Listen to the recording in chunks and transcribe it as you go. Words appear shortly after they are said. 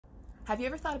Have you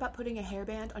ever thought about putting a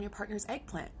hairband on your partner's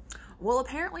eggplant? Well,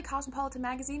 apparently Cosmopolitan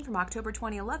Magazine from October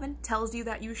 2011 tells you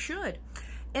that you should.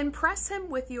 Impress him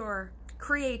with your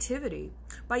creativity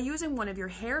by using one of your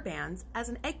hairbands as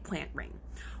an eggplant ring.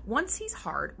 Once he's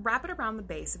hard, wrap it around the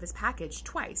base of his package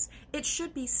twice. It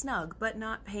should be snug but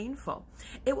not painful.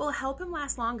 It will help him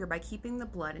last longer by keeping the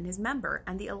blood in his member,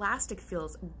 and the elastic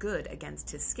feels good against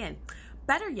his skin.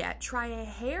 Better yet, try a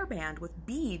hairband with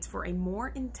beads for a more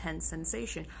intense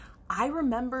sensation. I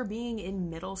remember being in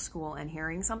middle school and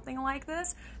hearing something like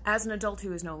this. As an adult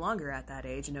who is no longer at that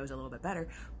age and knows a little bit better,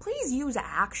 please use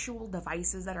actual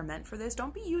devices that are meant for this.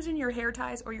 Don't be using your hair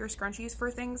ties or your scrunchies for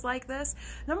things like this.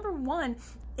 Number one,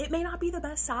 it may not be the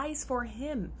best size for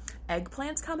him.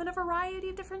 Eggplants come in a variety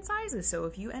of different sizes, so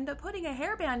if you end up putting a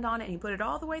hairband on it and you put it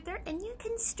all the way there and you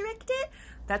constrict it,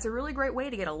 that's a really great way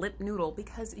to get a limp noodle,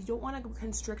 because you don't want to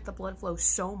constrict the blood flow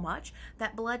so much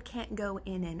that blood can't go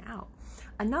in and out.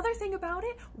 Another thing about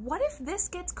it, what if this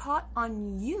gets caught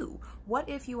on you? What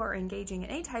if you are engaging in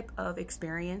any type of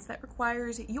experience that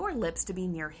requires your lips to be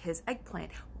near his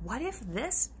eggplant? What if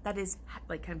this, that is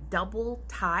like kind of double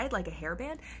tied like a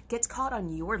hairband, gets caught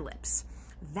on your lips?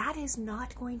 That is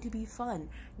not going to be fun.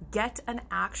 Get an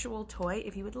actual toy.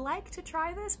 If you would like to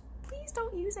try this, please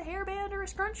don't use a hairband or a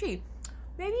scrunchie.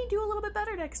 Maybe do a little bit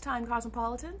better next time,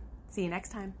 Cosmopolitan. See you next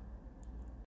time.